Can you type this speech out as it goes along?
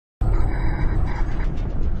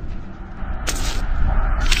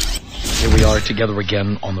Here we are together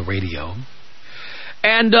again on the radio.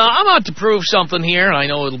 And I'm out to prove something here, and I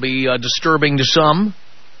know it'll be disturbing to some.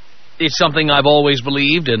 It's something I've always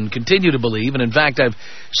believed and continue to believe, and in fact, I've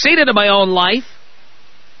seen it in my own life.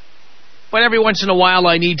 But every once in a while,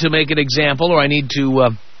 I need to make an example, or I need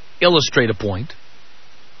to illustrate a point.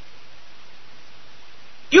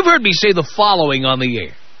 You've heard me say the following on the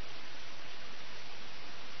air.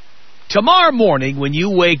 Tomorrow morning, when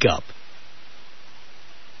you wake up,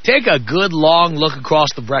 take a good long look across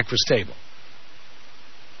the breakfast table.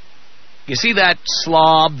 You see that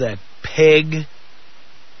slob, that pig,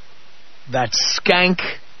 that skank,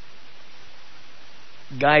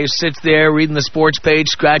 guy who sits there reading the sports page,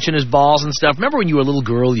 scratching his balls and stuff. Remember when you were a little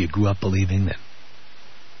girl, you grew up believing that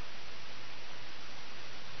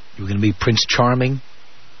you were going to be Prince Charming?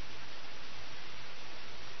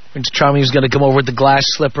 Prince Charming was going to come over with the glass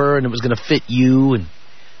slipper and it was going to fit you, and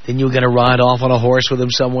then you were going to ride off on a horse with him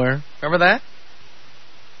somewhere. Remember that?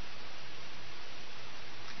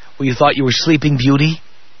 Well, you thought you were Sleeping Beauty?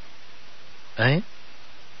 Right?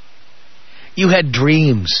 You had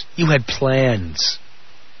dreams. You had plans.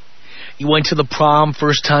 You went to the prom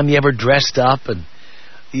first time you ever dressed up, and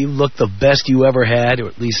you looked the best you ever had, or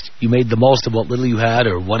at least you made the most of what little you had,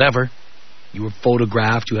 or whatever. You were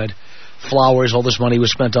photographed. You had flowers. All this money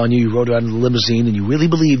was spent on you. You rode around in the limousine, and you really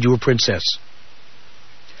believed you were a princess.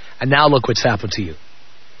 And now look what's happened to you.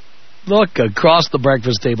 Look across the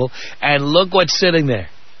breakfast table, and look what's sitting there.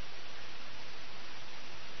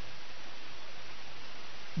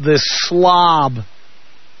 This slob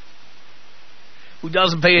who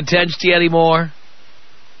doesn't pay attention to you anymore.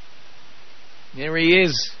 There he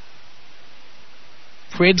is.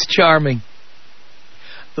 Prince Charming.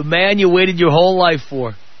 The man you waited your whole life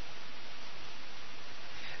for.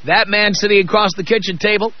 That man sitting across the kitchen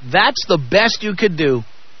table, that's the best you could do.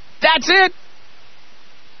 That's it.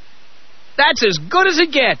 That's as good as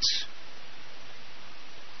it gets.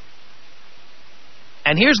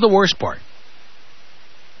 And here's the worst part.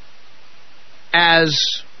 As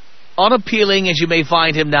unappealing as you may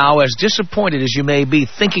find him now, as disappointed as you may be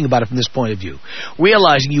thinking about it from this point of view,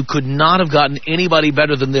 realizing you could not have gotten anybody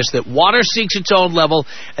better than this, that water seeks its own level,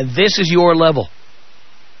 and this is your level.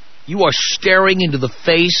 You are staring into the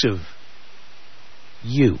face of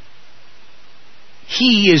you.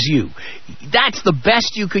 He is you. That's the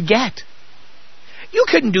best you could get. You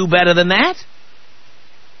couldn't do better than that.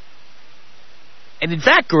 And in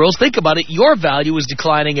fact, girls, think about it, your value is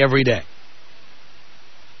declining every day.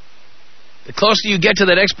 The closer you get to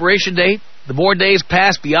that expiration date, the more days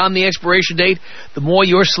pass beyond the expiration date, the more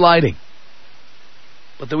you're sliding.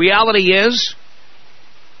 But the reality is,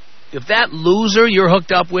 if that loser you're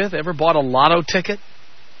hooked up with ever bought a lotto ticket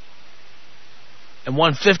and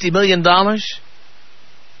won $50 million,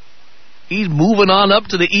 he's moving on up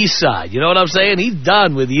to the east side. You know what I'm saying? He's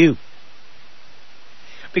done with you.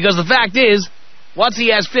 Because the fact is, once he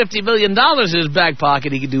has $50 million in his back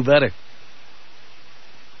pocket, he can do better.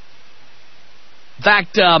 In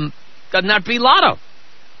fact, doesn't that be lotto?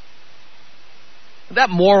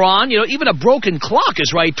 That moron, even a broken clock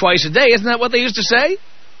is right twice a day. Isn't that what they used to say?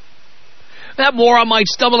 That moron might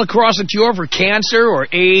stumble across a cure for cancer or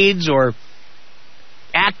AIDS or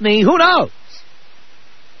acne. Who knows?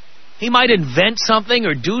 He might invent something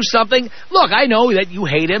or do something. Look, I know that you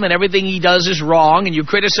hate him and everything he does is wrong and you're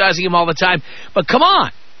criticizing him all the time. But come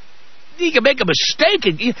on. He can make a mistake.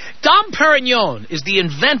 Dom Perignon is the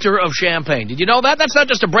inventor of champagne. Did you know that? That's not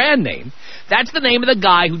just a brand name. That's the name of the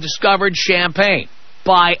guy who discovered champagne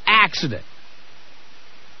by accident.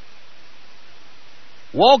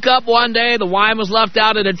 Woke up one day, the wine was left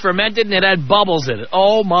out, it had fermented, and it had bubbles in it.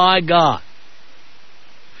 Oh, my God.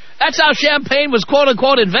 That's how champagne was,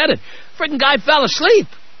 quote-unquote, invented. Freaking guy fell asleep.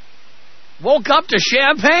 Woke up to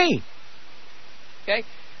champagne. Okay?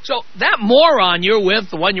 So that moron you're with,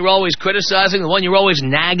 the one you're always criticizing, the one you're always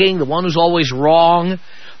nagging, the one who's always wrong,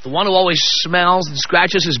 the one who always smells and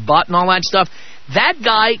scratches his butt and all that stuff, that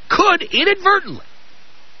guy could inadvertently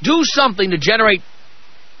do something to generate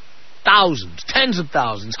thousands, tens of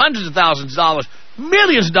thousands, hundreds of thousands of dollars,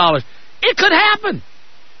 millions of dollars. It could happen.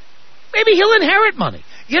 Maybe he'll inherit money.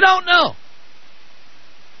 You don't know.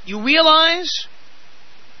 You realize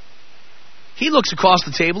he looks across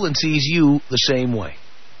the table and sees you the same way.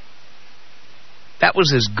 That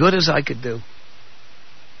was as good as I could do.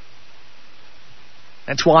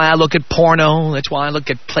 That's why I look at porno. That's why I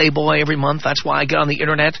look at Playboy every month. That's why I get on the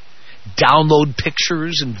internet, download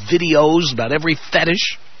pictures and videos about every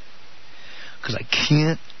fetish. Because I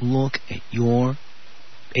can't look at your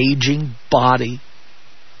aging body,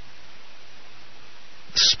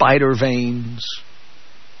 the spider veins,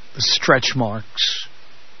 the stretch marks,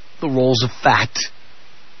 the rolls of fat.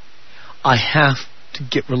 I have to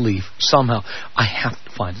get relief somehow. I have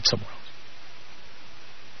to find it somewhere else.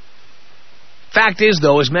 Fact is,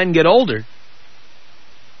 though, as men get older,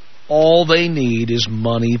 all they need is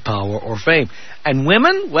money, power, or fame. And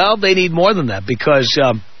women, well, they need more than that because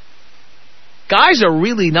guys are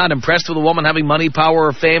really not impressed with a woman having money, power,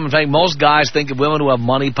 or fame. In fact, most guys think of women who have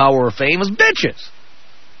money, power, or fame as bitches.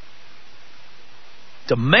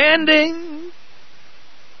 Demanding,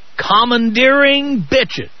 commandeering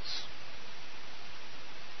bitches.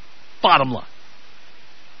 Bottom line.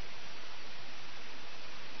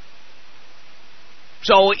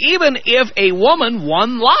 So even if a woman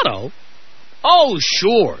won lotto, oh,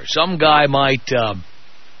 sure, some guy might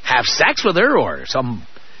have sex with her or some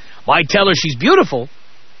might tell her she's beautiful.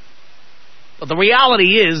 But the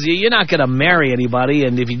reality is you're not going to marry anybody,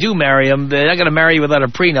 and if you do marry them, they're not going to marry you without a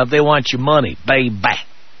prenup. They want your money, baby.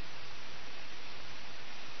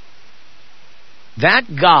 That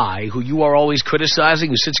guy who you are always criticizing,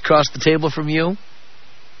 who sits across the table from you,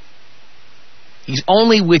 he's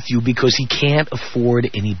only with you because he can't afford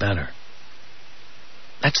any better.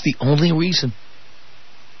 That's the only reason.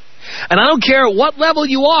 And I don't care what level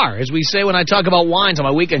you are, as we say when I talk about wines on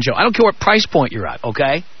my weekend show. I don't care what price point you're at,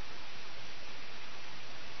 okay?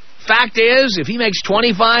 Fact is, if he makes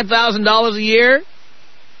 $25,000 a year,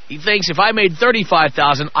 he thinks if I made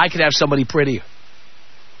 $35,000, I could have somebody prettier,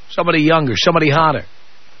 somebody younger, somebody hotter.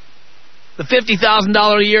 The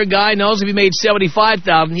 $50,000 a year guy knows if he made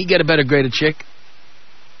 $75,000, he'd get a better grade of chick.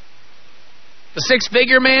 The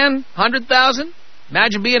six-figure man, $100,000,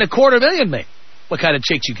 imagine being $250,000 man. What kind of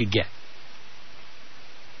chicks you could get?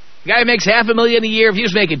 The guy who makes $500,000 a year, if he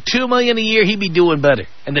was making $2 million a year, he'd be doing better.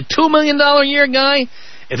 And the $2 million a year guy,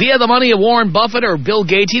 if he had the money of Warren Buffett or Bill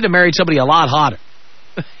Gates, he'd have married somebody a lot hotter.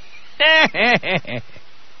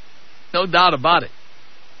 No doubt about it.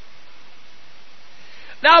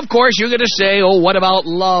 Now, of course, you're going to say, oh, what about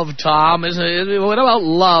love, Tom? What about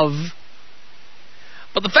love?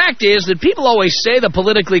 But the fact is that people always say the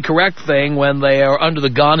politically correct thing when they are under the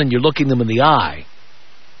gun and you're looking them in the eye.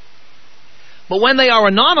 But when they are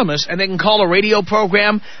anonymous and they can call a radio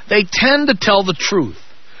program, they tend to tell the truth.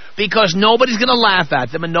 Because nobody's going to laugh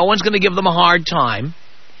at them and no one's going to give them a hard time.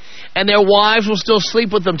 And their wives will still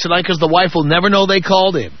sleep with them tonight because the wife will never know they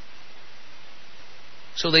called in.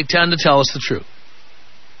 So they tend to tell us the truth.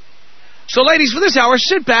 So, ladies, for this hour,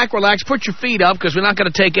 sit back, relax, put your feet up because we're not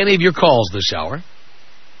going to take any of your calls this hour.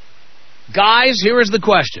 Guys, here is the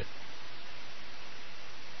question.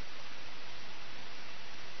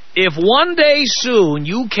 If one day soon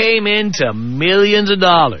you came into millions of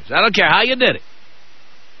dollars, I don't care how you did it,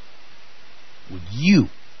 would you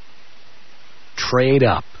trade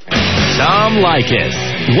up? Tom Leykis.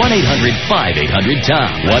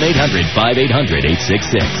 1-800-5800-TOM.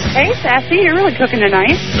 1-800-5800-866. Hey, Sassy, you're really cooking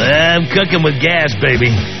tonight. I'm cooking with gas,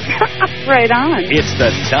 baby. Right on. It's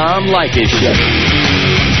the Tom Leykis Show.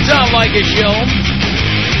 Tom Leykis Show.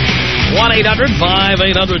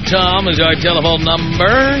 1-800-5800-TOM is our telephone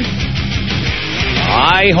number.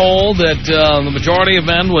 I hold that the majority of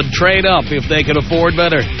men would trade up if they could afford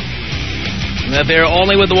better. That they're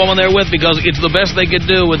only with the woman they're with because it's the best they could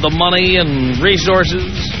do with the money and resources,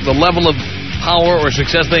 the level of power or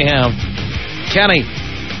success they have. Kenny,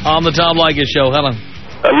 on the Tom Leykis Show. Hello.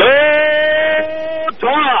 Hello,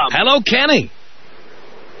 Tom. Hello, Kenny.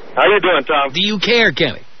 How you doing, Tom? Do you care,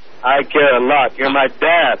 Kenny? I care a lot. You're my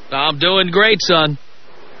dad. I'm doing great, son.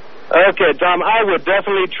 Okay, Tom, I would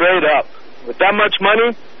definitely trade up. With that much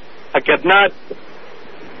money, I could not...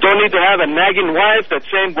 Don't need to have a nagging wife that's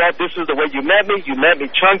saying, well, this is the way you met me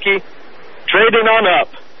chunky. Trading on up.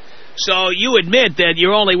 So you admit that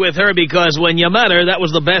you're only with her because when you met her, that was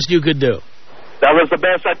the best you could do. That was the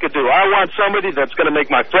best I could do. I want somebody that's going to make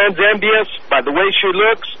my friends envious by the way she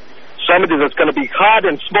looks, somebody that's going to be hot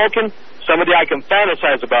and smoking, somebody I can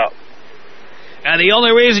fantasize about. And the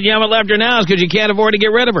only reason you haven't left her now is because you can't afford to get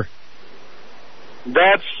rid of her.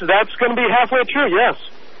 That's going to be halfway true, yes.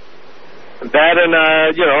 That and,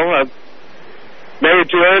 married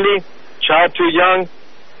too early, child too young.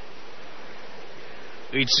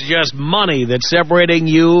 It's just money that's separating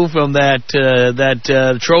you from that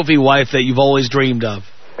trophy wife that you've always dreamed of.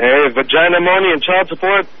 Hey, vagina money and child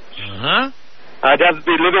support. Uh-huh. I'd have to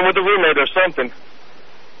be living with a roommate or something.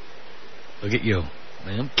 Look at you.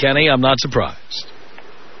 Man, Kenny, I'm not surprised.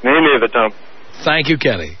 Me neither, Tom. Thank you,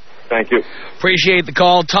 Kenny. Thank you. Appreciate the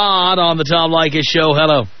call. Todd on the Tom Leykis Show.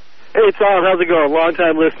 Hello. Hey, Tom, how's it going?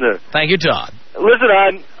 Long-time listener. Thank you, Todd. Listen,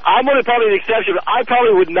 I'm only probably an exception, but I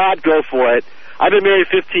probably would not go for it. I've been married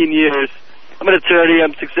 15 years. I'm an attorney.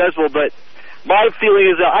 I'm successful, but my feeling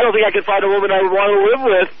is that I don't think I could find a woman I would want to live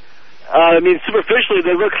with I mean, superficially,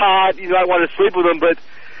 they look hot. You might want to sleep with them, but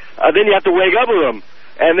then you have to wake up with them,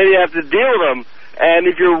 and then you have to deal with them. And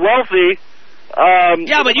if you're wealthy...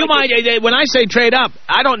 yeah, but you might... When I say trade up,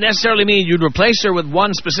 I don't necessarily mean you'd replace her with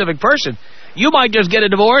one specific person. You might just get a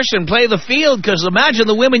divorce and play the field, because imagine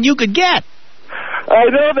the women you could get. I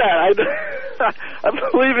know that. I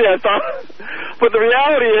believe me, I thought. But the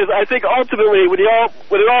reality is, I think ultimately, when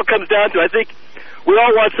it all comes down to, I think we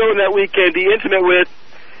all want someone that we can be intimate with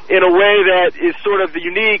in a way that is sort of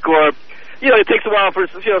unique, or, it takes a while for,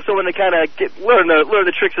 someone to kind of learn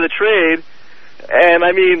the tricks of the trade. And,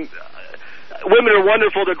 I mean, women are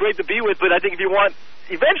wonderful. They're great to be with, but I think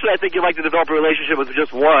eventually I think you'd like to develop a relationship with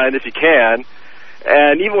just one, if you can.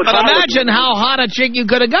 And even with... But imagine how hot a chick you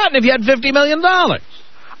could have gotten if you had $50 million.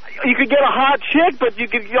 You could get a hot chick, but you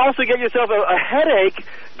could also get yourself a headache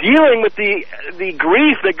dealing with the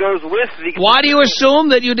grief that goes with the... Why do you assume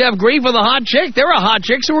that you'd have grief with a hot chick? There are hot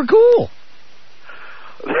chicks who are cool.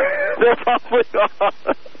 They're probably not.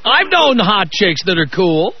 I've known hot chicks that are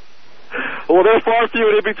cool. Well, they're far few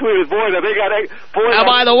in between. Boy, they got boy. Now,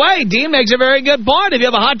 by the way, Dean makes a very good point. If you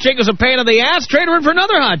have a hot chick who's a pain in the ass, trade her in for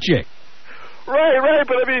another hot chick. Right.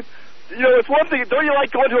 But I mean, it's one thing. Don't you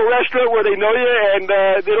like going to a restaurant where they know you and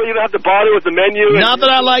they don't even have to bother with the menu?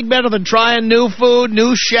 Nothing I like better than trying new food,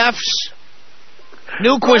 new chefs,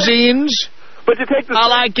 new cuisines. But you take I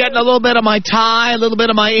like getting a little bit of my Thai, a little bit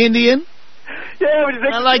of my Indian. Yeah,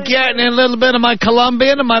 but I like getting a little bit of my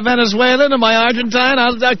Colombian and my Venezuelan and my Argentine.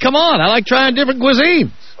 Come on, I like trying different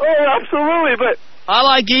cuisines. Oh, absolutely, but... I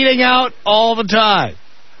like eating out all the time.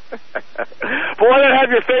 But why not have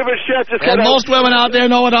your favorite chef just... And most women out there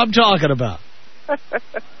know what I'm talking about. Maybe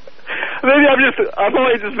I've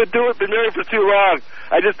only just been married for too long.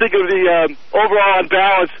 I just think of the overall on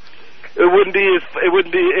balance... It would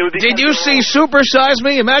be. Did you see Super Size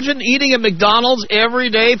Me? Imagine eating at McDonald's every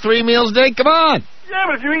day, 3 meals a day. Come on. Yeah,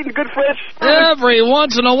 but if you're eating good French... Every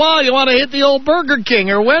once in a while, you want to hit the old Burger King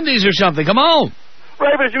or Wendy's or something. Come on.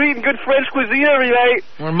 Right, but if you're eating good French cuisine every night...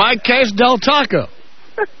 Or in my case, Del Taco.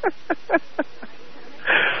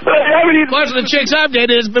 Most of the chicks I've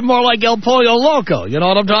dated, it's been more like El Pollo Loco. You know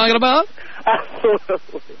what I'm talking about?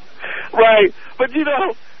 Absolutely. Right. But,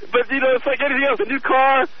 it's like anything else. A new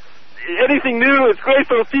car... Anything new, it's great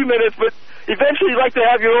for a few minutes, but eventually you'd like to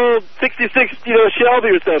have your old 66, Shelby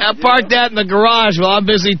or something. I'll park that in the garage while I'm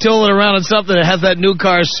busy tooling around in something that has that new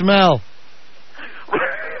car smell.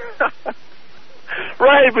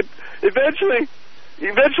 Right, but eventually,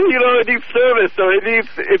 it needs service, so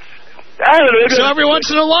it's, I don't know. So every once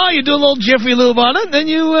in a while you do a little Jiffy Lube on it, then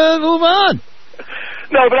you move on.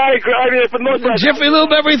 No, but I agree. I mean, for the most part... Jiffy Lube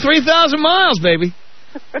every 3,000 miles, baby.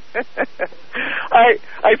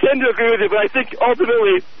 I tend to agree with you, but I think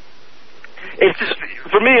ultimately it's just,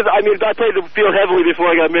 for me, I mean, I played the field heavily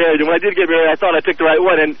before I got married, and when I did get married, I thought I picked the right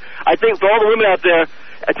one, and I think for all the women out there,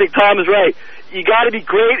 I think Tom is right. You got to be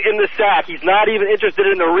great in the sack. He's not even interested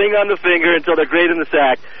in the ring on the finger until they're great in the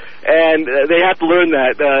sack, and they have to learn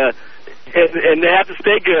that, and they have to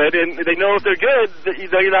stay good, and they know if they're good,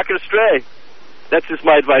 you're not going to stray. That's just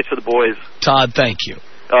my advice for the boys. Todd, thank you.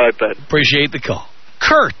 All right, bud. Appreciate the call.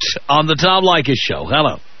 Kurt on the Tom Leykis Show.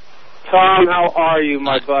 Hello. Tom, how are you,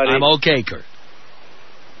 my buddy? I'm okay, Kurt.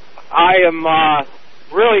 I am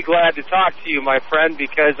really glad to talk to you, my friend,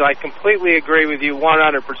 because I completely agree with you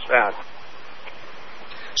 100%.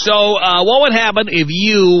 So what would happen if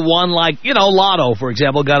you won, like, Lotto, for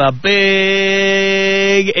example, got a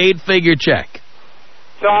big 8-figure check?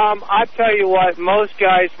 Tom, I tell you what, most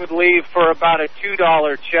guys would leave for about a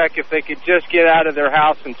 $2 check if they could just get out of their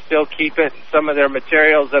house and still keep it and some of their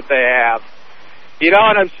materials that they have. You know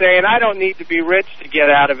what I'm saying? I don't need to be rich to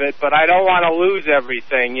get out of it, but I don't want to lose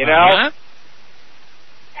everything, you know?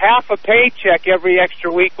 Half a paycheck every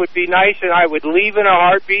extra week would be nice, and I would leave in a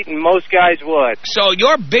heartbeat, and most guys would. So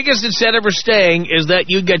your biggest incentive for staying is that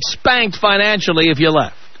you get spanked financially if you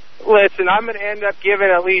left. Listen, I'm going to end up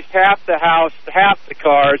giving at least half the house, half the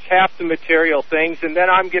cars, half the material things, and then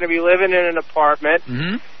I'm going to be living in an apartment.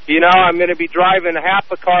 Mm-hmm. I'm going to be driving half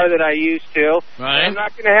a car that I used to. Right. I'm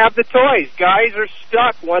not going to have the toys. Guys are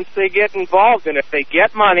stuck once they get involved, and if they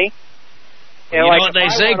get money... You know what they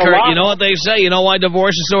say, Kurt? You know what they say? You know why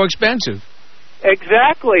divorce is so expensive?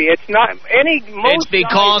 Exactly. It's not It's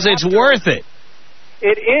because it's worth it.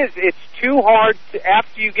 It is. It's too hard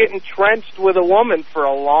after you get entrenched with a woman for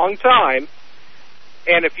a long time,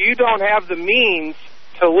 and if you don't have the means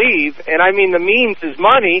to leave, and I mean the means is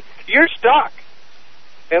money, you're stuck.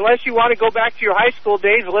 Unless you want to go back to your high school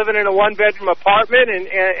days living in a one-bedroom apartment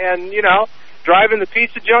and driving the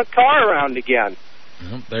piece of junk car around again.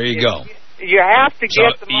 Well, there you go. You have to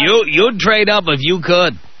get the money. You'd trade up if you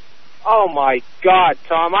could. Oh, Oh my God,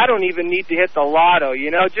 Tom! I don't even need to hit the lotto.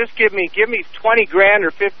 You know, just give me 20 grand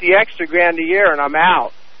or 50 extra grand a year, and I'm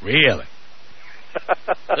out. Really?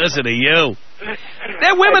 Listen to you.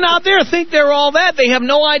 There are women out there think they're all that. They have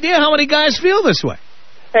no idea how many guys feel this way.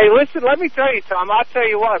 Hey, listen, let me tell you, Tom, I'll tell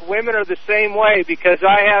you what, women are the same way because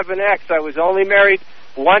I have an ex. I was only married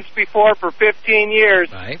once before for 15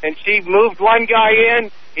 years, right. And she moved one guy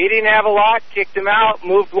in, he didn't have a lot, kicked him out,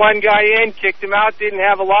 moved one guy in, kicked him out, didn't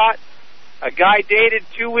have a lot. A guy dated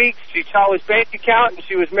 2 weeks, she saw his bank account, and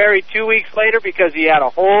she was married 2 weeks later because he had a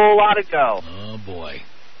whole lot of dough. Oh, boy.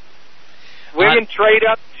 Women trade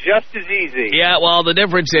up just as easy. Yeah, well, the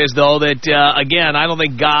difference is, though, that, again, I don't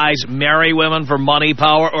think guys marry women for money,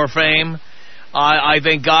 power, or fame. I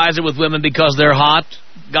think guys are with women because they're hot.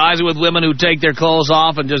 Guys are with women who take their clothes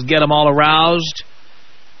off and just get them all aroused.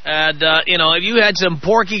 And, you know, if you had some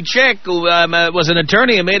porky chick who was an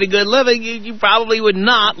attorney and made a good living, you probably would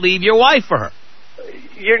not leave your wife for her.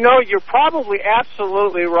 You know, you're probably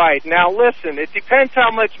absolutely right. Now, listen, it depends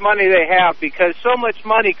how much money they have because so much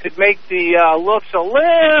money could make the looks a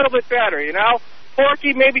little bit better, you know?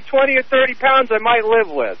 Porky, maybe 20 or 30 pounds I might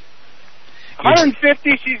live with.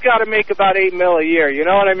 150, she's got to make about $8 million a year, you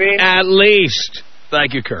know what I mean? At least.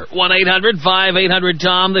 Thank you, Kurt.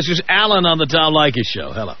 1-800-5800-TOM. This is Alan on the Tom Leykis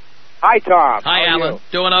Show. Hello. Hi, Tom. Hi, How are Alan. you?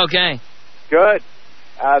 Doing okay? Good.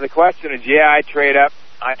 The question is, yeah, I trade up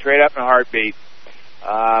in a heartbeat.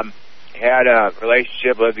 Had a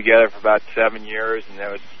relationship, lived together for about 7 years, and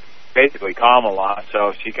it was basically common law.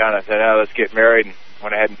 So she kind of said, "Oh, let's get married," and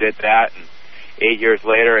went ahead and did that. And 8 years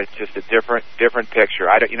later, it's just a different picture.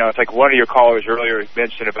 It's like one of your callers earlier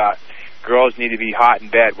mentioned about girls need to be hot in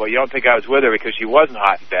bed. Well, you don't think I was with her because she wasn't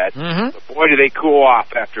hot in bed. Mm-hmm. But boy, do they cool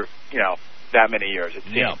off after that many years. It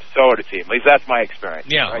seems. Yeah. So would it seem. At least that's my experience.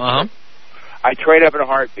 Yeah. Right? I trade up in a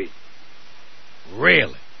heartbeat.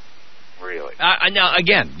 Really? Really. Now,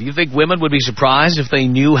 again, do you think women would be surprised if they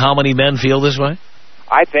knew how many men feel this way?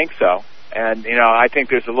 I think so. And, I think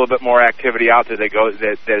there's a little bit more activity out there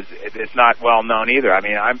that's not well known either. I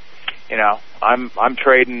mean, I'm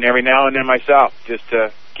trading every now and then myself just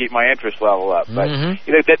to keep my interest level up. But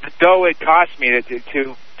the dough it cost me to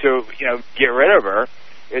get rid of her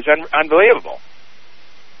is unbelievable.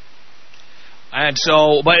 And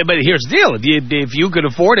so, but here's the deal: if you could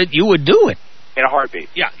afford it, you would do it in a heartbeat.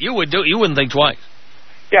 Yeah, you would do. You wouldn't think twice.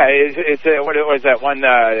 Yeah, what was that one?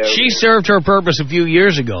 She served her purpose a few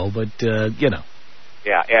years ago, but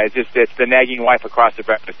Yeah, it's the nagging wife across the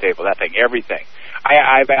breakfast table. That thing, everything.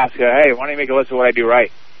 I've asked her, hey, why don't you make a list of what I do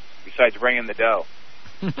right besides bringing the dough?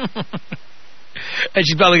 And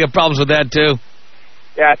she's probably got problems with that too.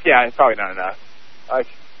 Yeah, it's probably not enough.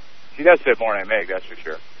 She does fit more than I make, that's for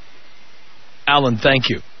sure. Alan, thank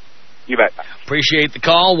you. You bet. Appreciate the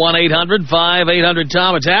call.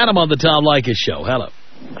 1-800-5800-TOM. It's Adam on the Tom Leykis Show. Hello.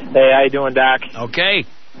 Hey, how you doing, Doc? Okay.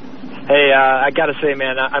 Hey, I got to say,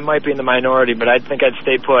 man, I might be in the minority, but I think I'd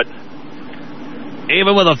stay put.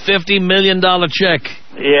 Even with a $50 million check?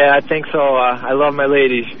 Yeah, I think so. I love my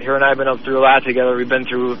lady. Her and I have been up through a lot together. We've been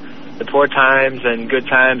through the poor times and good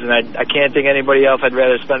times, and I can't think anybody else I'd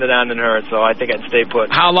rather spend it on than her, so I think I'd stay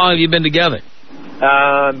put. How long have you been together?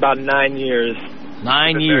 About 9 years.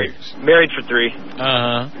 9 years. Married for 3.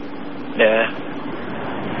 Uh-huh. Yeah.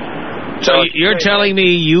 So you're telling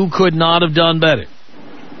me you could not have done better?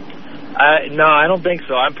 No, I don't think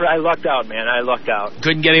so. I lucked out, man. I lucked out.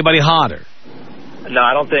 Couldn't get anybody hotter? No,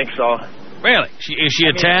 I don't think so. Really? Is she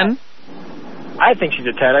a 10? I think she's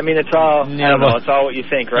a 10. I mean, it's all, I don't know, it's all what you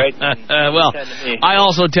think, right? Well, I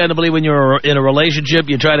also tend to believe when you're in a relationship,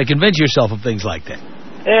 you try to convince yourself of things like that.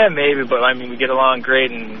 Yeah, maybe, but I mean, we get along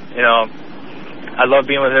great, and, I love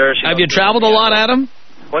being with her. Have you traveled a lot, Adam?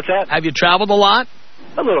 What's that? Have you traveled a lot?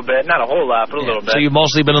 A little bit. Not a whole lot, but a little bit. So you've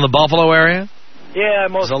mostly been in the Buffalo area?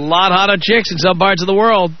 Yeah, There's a lot hotter chicks in some parts of the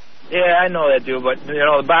world. Yeah, I know that, dude, but, the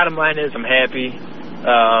bottom line is I'm happy.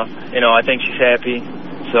 I think she's happy.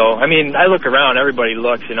 So, I mean, I look around, everybody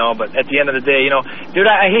looks, but at the end of the day, dude,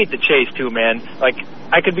 I hate the chase, too, man. Like,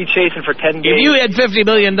 I could be chasing for 10 days. If you had $50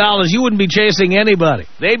 million, you wouldn't be chasing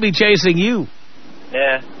anybody. They'd be chasing you.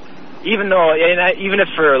 Yeah. Even if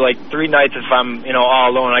for, 3 nights, if I'm, all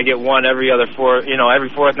alone, I get one every fourth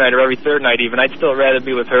night or every third night even, I'd still rather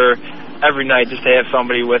be with her every night just to have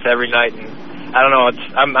somebody with every night. And I don't know,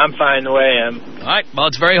 I'm fine the way I am. All right. Well,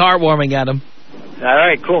 it's very heartwarming, Adam. All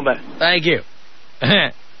right, cool, man. Thank you.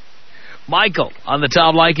 Michael on the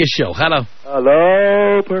Tom Leykis Show. Hello.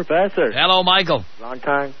 Hello, Professor. Hello, Michael. Long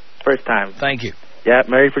time, first time. Thank you. Yeah,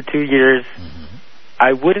 married for 2 years.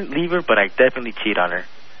 I wouldn't leave her, but I definitely cheat on her.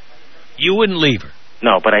 You wouldn't leave her?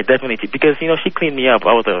 No, but I definitely cheat because, she cleaned me up.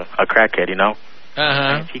 I was a crackhead,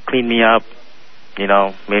 Uh-huh. She cleaned me up, you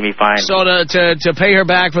know, made me fine. So to pay her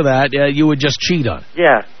back for that, you would just cheat on it.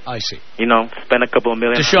 Yeah. I see. You know, spend a couple of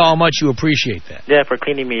million. To show how much you appreciate that. Yeah, for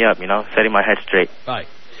cleaning me up, you know, setting my head straight. Right.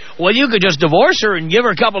 Well, you could just divorce her and give her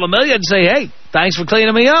a couple of million and say, hey, thanks for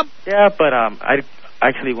cleaning me up. Yeah, but I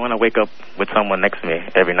actually want to wake up with someone next to me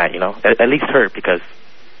every night, you know, at least her, because...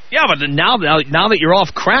 Yeah, but now that you're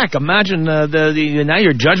off crack, imagine now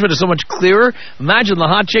your judgment is so much clearer. Imagine the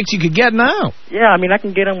hot chicks you could get now. Yeah, I mean, I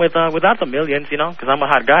can get them without the millions, you know, because I'm a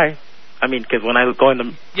hot guy. I mean, because when I go in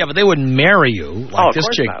the... Yeah, but they wouldn't marry you like this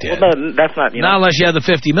chick did. Well, no, that's not, you know... Not unless you had the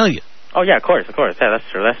 $50 million. Oh, yeah, of course. Yeah, that's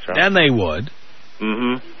true. Then they would.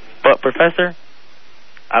 Mm-hmm. But, Professor,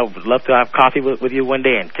 I would love to have coffee with you one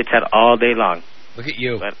day and chit-chat all day long. Look at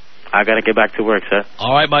you. But I got to get back to work, sir.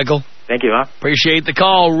 All right, Michael. Thank you, huh? Appreciate the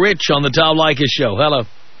call. Rich on the Tom Leykis Show. Hello.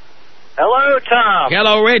 Hello, Tom.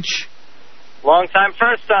 Hello, Rich. Long time,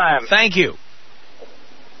 first time. Thank you.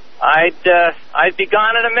 I'd be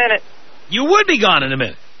gone in a minute. You would be gone in a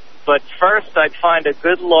minute. But first, I'd find a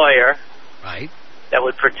good lawyer. Right. That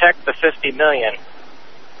would protect the $50 million,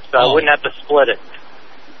 so I wouldn't have to split it.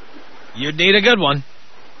 You'd need a good one.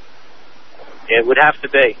 It would have to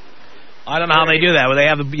be. I don't know how they do that. Would they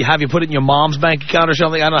have you put it in your mom's bank account or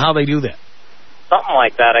something? I don't know how they do that. Something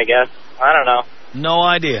like that, I guess. I don't know. No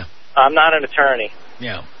idea. I'm not an attorney.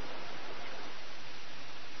 Yeah.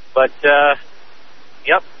 But,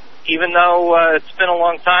 yep. Even though it's been a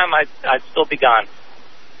long time, I'd still be gone.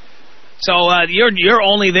 So you're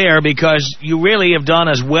only there because you really have done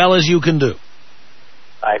as well as you can do.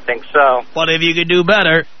 I think so. But if you could do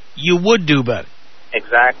better, you would do better.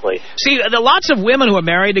 Exactly. See, there are lots of women who are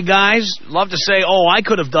married to guys love to say, "Oh, I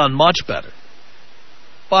could have done much better,"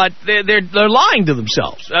 but they're lying to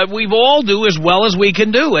themselves. We all do as well as we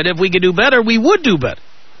can do, and if we could do better, we would do better.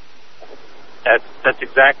 That's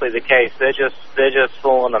exactly the case. They're just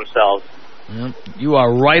fooling themselves. Yep, you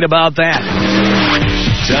are right about that.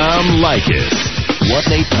 Tom Leykis.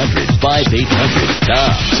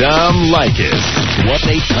 1-800-5800-TOM. Tom Leykis.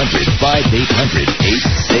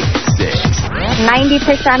 1-800-5800-866.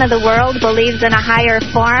 90% of the world believes in a higher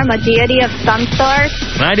form, a deity of some sort.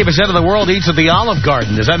 90% of the world eats at the Olive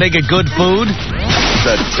Garden. Does that make it good food?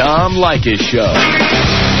 The Tom Leykis Show.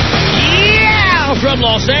 Yeah! From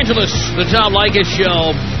Los Angeles, the Tom Leykis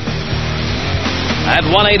Show. At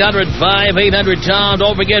 1-800-5800-TOM.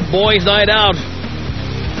 Don't forget Boys Night Out.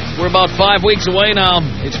 We're about 5 weeks away now.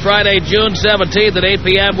 It's Friday, June 17th at 8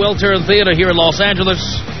 p.m. Wiltern Theater here in Los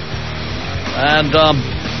Angeles. And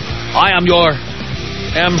I am your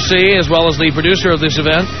MC as well as the producer of this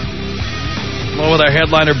event, along with our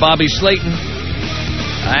headliner, Bobby Slayton.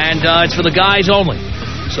 And it's for the guys only.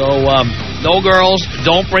 So no girls,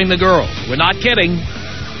 don't bring the girls. We're not kidding.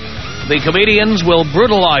 The comedians will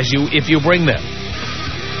brutalize you if you bring them.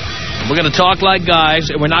 We're going to talk like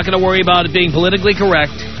guys, and we're not going to worry about it being politically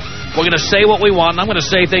correct. We're going to say what we want, and I'm going to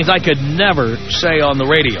say things I could never say on the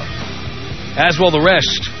radio. As will the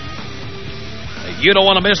rest. You don't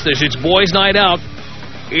want to miss this. It's Boys Night Out.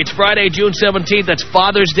 It's Friday, June 17th. That's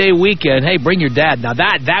Father's Day weekend. Hey, bring your dad. Now,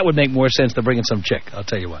 that would make more sense than bringing some chick, I'll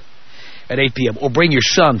tell you what, at 8 p.m. Or bring your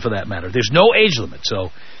son, for that matter. There's no age limit. So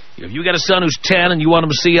if you got a son who's 10 and you want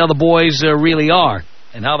him to see how the boys really are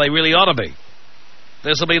and how they really ought to be,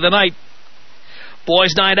 this will be the night.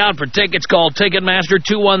 Boys Night Out. For tickets, call Ticketmaster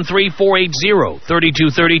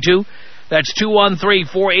 213-480-3232. That's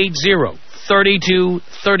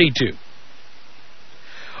 213-480-3232.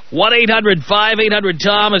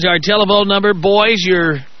 1-800-5800-TOM is our telephone number. Boys,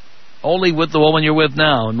 you're only with the woman you're with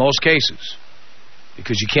now in most cases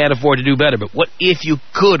because you can't afford to do better. But what if you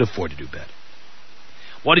could afford to do better?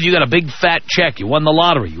 What if you got a big fat check? You won the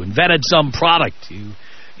lottery. You invented some product. You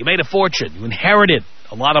made a fortune. You inherited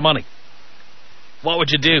a lot of money. What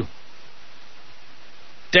would you do?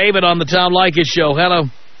 David on the Tom Leykis Show. Hello.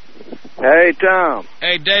 Hey, Tom.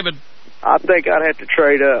 Hey, David. I think I'd have to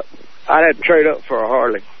trade up. I'd have to trade up for a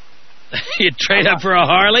Harley. You'd trade up for a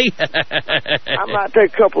Harley? I might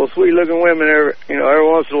take a couple of sweet-looking women every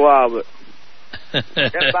once in a while, but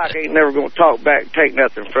that bike ain't never going to talk back and take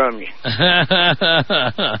nothing from you.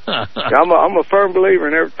 I'm a firm believer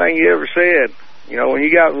in everything you ever said. You know, when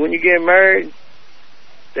you get married,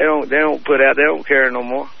 they don't care no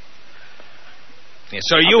more. Yeah,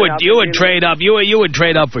 so you would trade up. You would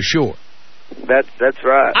trade up for sure. That's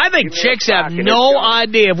right. I think chicks have no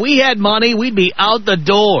idea. If we had money, we'd be out the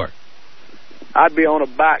door. I'd be on a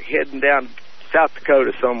bike heading down South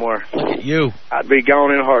Dakota somewhere. Look at you. I'd be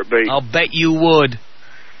gone in a heartbeat. I'll bet you would.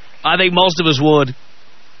 I think most of us would.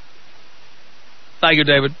 Thank you,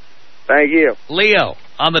 David. Thank you. Leo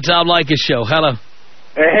on the Tom Leykis Show. Hello.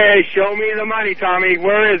 Hey, show me the money, Tommy.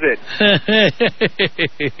 Where is it?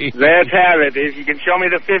 Let's have it. If you can show me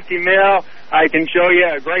the 50 mil, I can show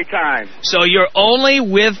you a great time. So you're only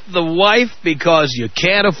with the wife because you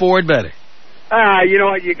can't afford better? You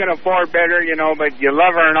know what? You can afford better, but you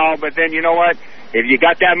love her and all. But then, you know what? If you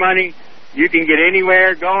got that money, you can get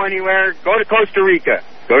anywhere, go anywhere. Go to Costa Rica.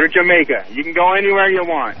 Go to Jamaica. You can go anywhere you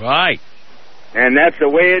want. Right. And that's the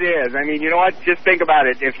way it is. I mean, you know what? Just think about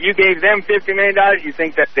it. If you gave them $50 million, you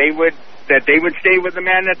think that they would stay with the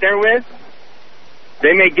man that they're with?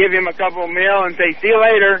 They may give him a couple mil and say, see you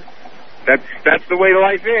later. That's the way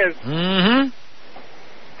life is. Mm-hmm.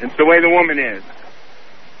 It's the way the woman is.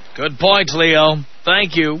 Good points, Leo.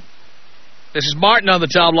 Thank you. This is Martin on the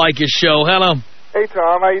Tom Leykis Show. Hello. Hey,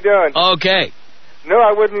 Tom. How you doing? Okay. No,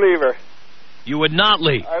 I wouldn't leave her. You would not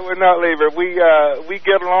leave? I would not leave her. We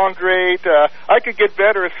get along great. I could get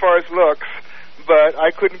better as far as looks, but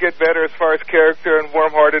I couldn't get better as far as character and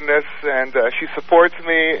warm-heartedness, and she supports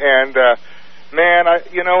me, and, man,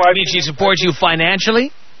 You mean she supports you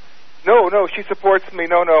financially? No, she supports me.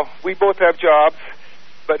 No. We both have jobs,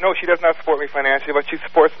 but no, she does not support me financially, but she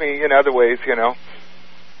supports me in other ways,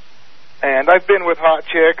 And I've been with hot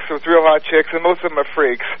chicks, with real hot chicks, and most of them are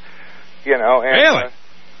freaks, And, really?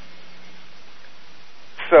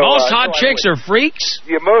 Most hot chicks are freaks?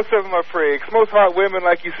 Yeah, most of them are freaks. Most hot women,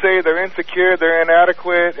 like you say, they're insecure, they're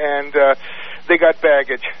inadequate, and they got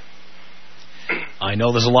baggage. I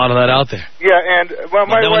know there's a lot of that out there. Yeah, and well,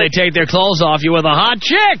 my then when they take their clothes off, you're with a hot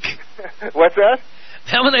chick. What's that?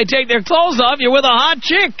 Then when they take their clothes off, you're with a hot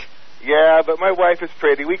chick. Yeah, but my wife is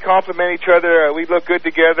pretty. We compliment each other. We look good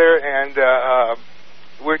together, and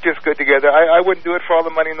we're just good together. I wouldn't do it for all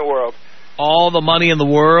the money in the world. All the money in the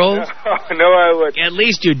world? No, I wouldn't. At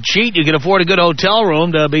least you'd cheat. You could afford a good hotel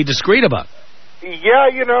room to be discreet about. Yeah,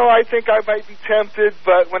 I think I might be tempted,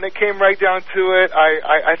 but when it came right down to it,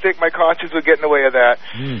 I think my conscience would get in the way of that.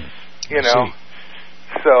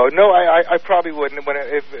 So, no, I probably wouldn't when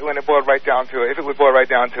it boiled right down to it, if it would boil right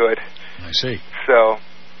down to it. I see. So.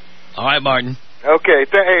 All right, Martin. Okay.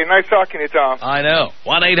 Hey, nice talking to you, Tom. I know.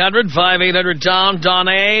 1-800-5800-TOM. Don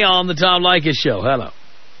A. on the Tom Leykis Show. Hello.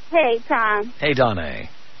 Hey, Tom. Hey, Don A.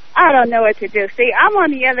 I don't know what to do. See, I'm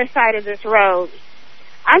on the other side of this road.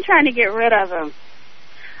 I'm trying to get rid of him.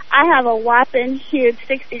 I have a whopping huge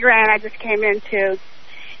 $60,000 I just came into.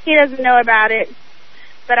 He doesn't know about it,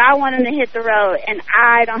 but I want him to hit the road, and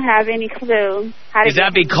I don't have any clue how to. Is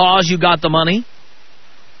that because you got the money?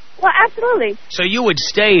 Well, absolutely. So you would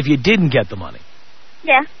stay if you didn't get the money?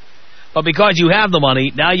 Yeah. But because you have the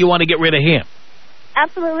money, now you want to get rid of him?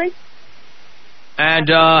 Absolutely. And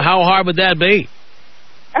how hard would that be?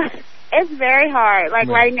 It's very hard. Like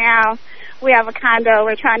right now, we have a condo.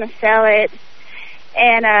 We're trying to sell it.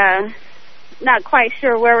 And not quite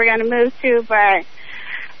sure where we're going to move to, but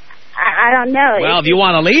I don't know. Well, if you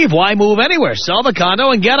want to leave, why move anywhere? Sell the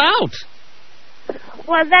condo and get out.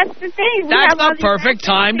 Well, that's the thing. That's the perfect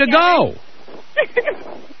time to go.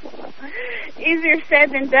 Easier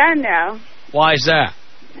said than done, though. Why is that?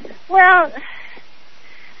 Well,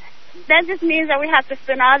 that just means that we have to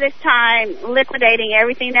spend all this time liquidating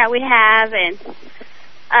everything that we have,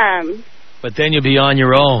 and But then you'll be on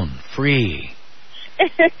your own, free.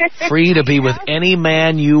 Free to be with any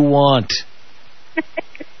man you want.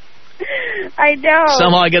 I know.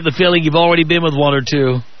 Somehow I get the feeling you've already been with one or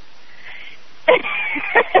two.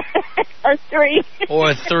 Or three.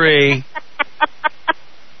 Or three.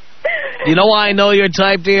 You know why I know your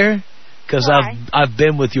type, dear? Because I've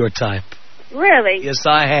been with your type. Really? Yes,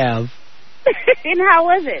 I have. And how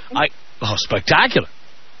was it? Spectacular.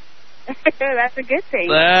 That's a good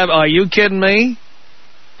thing. Are you kidding me?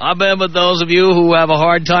 I've been with those of you who have a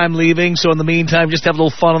hard time leaving, so in the meantime, just have a little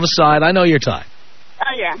fun on the side. I know your type.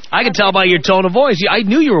 Oh, yeah. I can tell by your tone of voice. I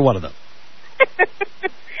knew you were one of them.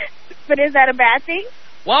 But is that a bad thing?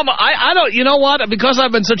 Well, I don't, you know what? Because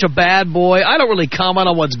I've been such a bad boy, I don't really comment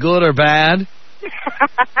on what's good or bad.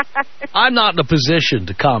 I'm not in a position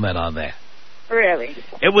to comment on that. Really?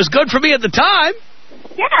 It was good for me at the time.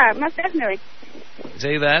 Yeah, most definitely.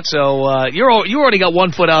 See that? So you already got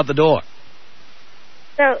one foot out the door.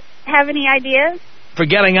 So, have any ideas? For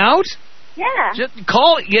getting out? Yeah. Just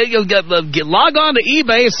call. You'll log on to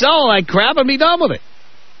eBay, sell like crap, and be done with it.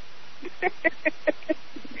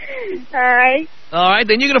 All right. All right,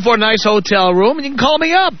 then you can afford a nice hotel room, and you can call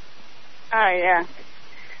me up. Oh, yeah.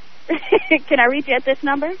 Can I reach you at this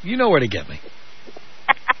number? You know where to get me.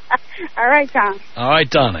 All right, Tom. All right,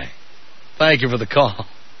 Donnie. Thank you for the call.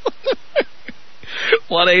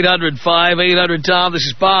 1-800-5800-TOM. This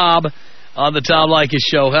is Bob on the Tom Leykis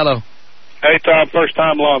Show. Hello. Hey, Tom. First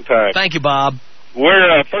time, long time. Thank you, Bob.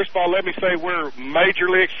 We're first of all, let me say we're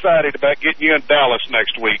majorly excited about getting you in Dallas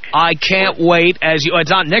next week. I can't wait. It's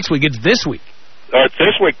not next week; it's this week. It's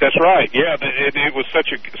this week. That's right. Yeah, it was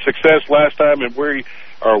such a success last time, and we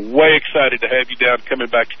are way excited to have you down coming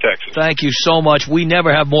back to Texas. Thank you so much. We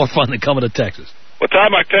never have more fun than coming to Texas. Well,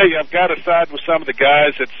 Tom, I tell you, I've got to side with some of the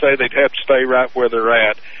guys that say they'd have to stay right where they're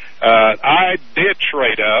at. I did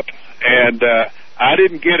trade up, and I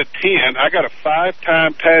didn't get a 10. I got a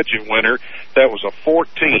 5-time pageant winner that was a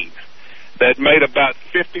 14 that made about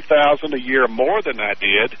 $50,000 a year more than I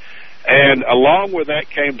did. And along with that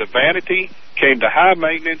came the vanity, came the high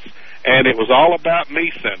maintenance, and it was all about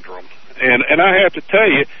me syndrome. And I have to tell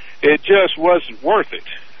you, it just wasn't worth it.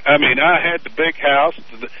 I mean, I had the big house.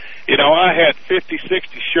 I had 50,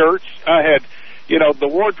 60 shirts. I had, the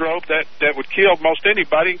wardrobe that would kill most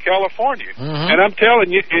anybody in California. Mm-hmm. And I'm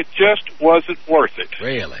telling you, it just wasn't worth it.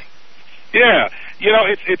 Really? Yeah.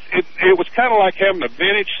 It was kind of like having a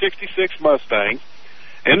vintage 66 Mustang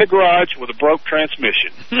in the garage with a broke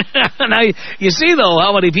transmission. Now, you see, though,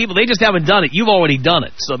 how many people, they just haven't done it. You've already done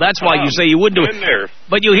it. So that's why you say you wouldn't do it. There.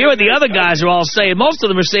 But you hear what the other guys are all saying. Most of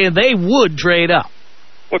them are saying they would trade up.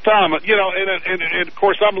 Well, Tom, and of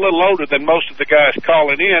course, I'm a little older than most of the guys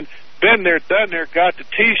calling in. Been there, done there, got the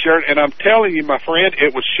T-shirt, and I'm telling you, my friend,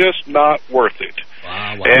 it was just not worth it.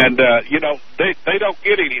 Wow. And, they don't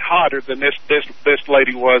get any hotter than this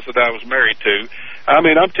lady was that I was married to. I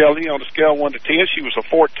mean, I'm telling you, on a scale of 1 to 10, she was a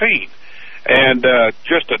 14. And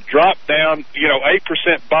just a drop down,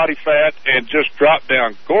 8% body fat and just drop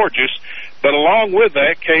down gorgeous. But along with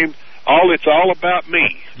that came it's all about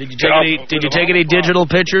me. Did you take any digital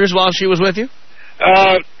pictures while she was with you?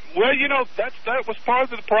 Well, that was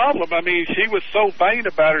part of the problem. I mean, she was so vain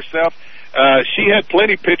about herself. She had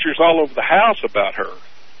plenty of pictures all over the house about her.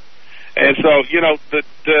 And so,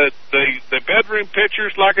 the bedroom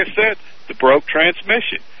pictures, like I said, the broke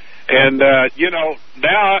transmission. And, now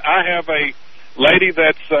I have a lady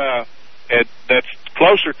that's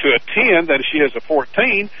closer to a 10 than she is a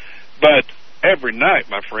 14, but every night,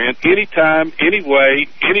 my friend, anytime, any way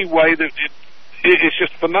that it's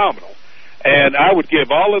just phenomenal. And I would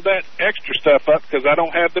give all of that extra stuff up because I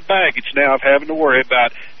don't have the baggage now of having to worry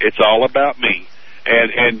about it's all about me.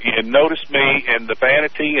 And notice me and the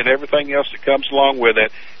vanity and everything else that comes along with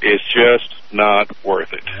it is just not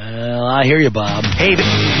worth it. Well, I hear you, Bob. Hey,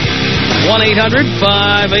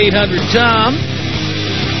 1-800-5800-TOM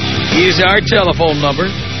is our telephone number.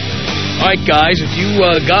 All right, guys, if you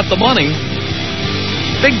got the money,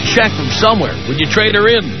 big check from somewhere, would you trade her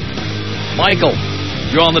in? Michael,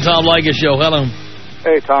 you're on the Tom Leykis Show. Hello.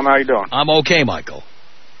 Hey, Tom, how you doing? I'm okay, Michael.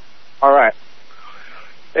 All right.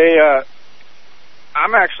 Hey,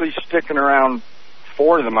 I'm actually sticking around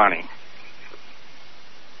for the money.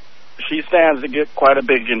 She stands to get quite a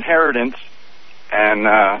big inheritance, and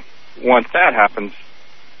once that happens,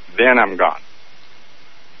 then I'm gone.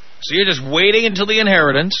 So you're just waiting until the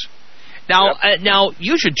inheritance. Now, yep. Now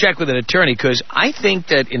you should check with an attorney, because I think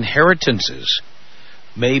that inheritances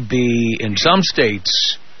may be, in some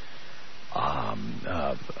states,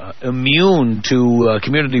 immune to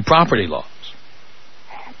community property laws.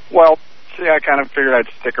 Well, see, I kind of figured I'd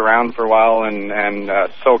stick around for a while and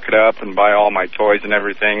soak it up and buy all my toys and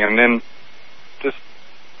everything, and then just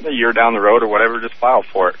a year down the road or whatever, just file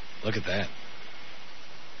for it. Look at that.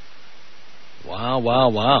 Wow, wow,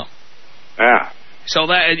 wow. Yeah. So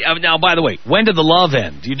that now, by the way, when did the love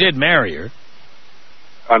end? You did marry her.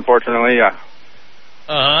 Unfortunately, yeah.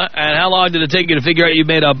 Uh-huh. And how long did it take you to figure out you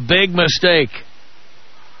made a big mistake?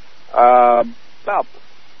 About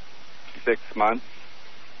 6 months.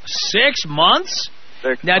 6 months?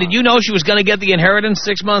 6 now, months. Did you know she was going to get the inheritance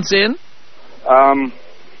 6 months in?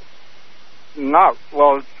 Not,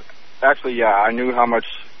 well, actually, yeah, I knew how much,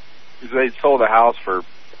 they sold the house for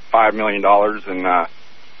 $5 million, and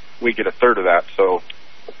we get a third of that, so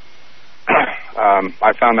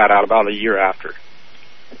I found that out about a year after.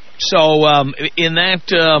 So, in that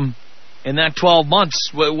 12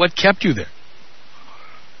 months, what kept you there?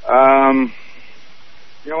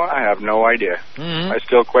 You know what? I have no idea. Mm-hmm. I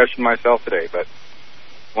still question myself today, but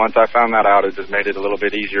once I found that out, it just made it a little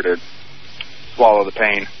bit easier to swallow the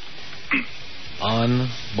pain.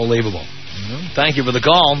 Unbelievable. Mm-hmm. Thank you for the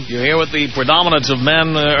call. You hear what the predominance of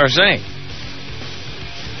men are saying.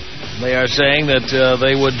 They are saying that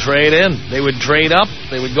they would trade in. They would trade up.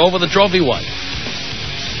 They would go for the trophy wife.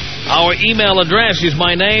 Our email address is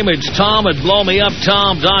my name. It's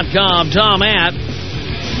Tom@blowmeuptom.com.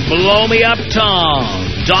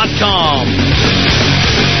 Tom@blowmeuptom.com.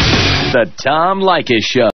 The Tom Leykis Show.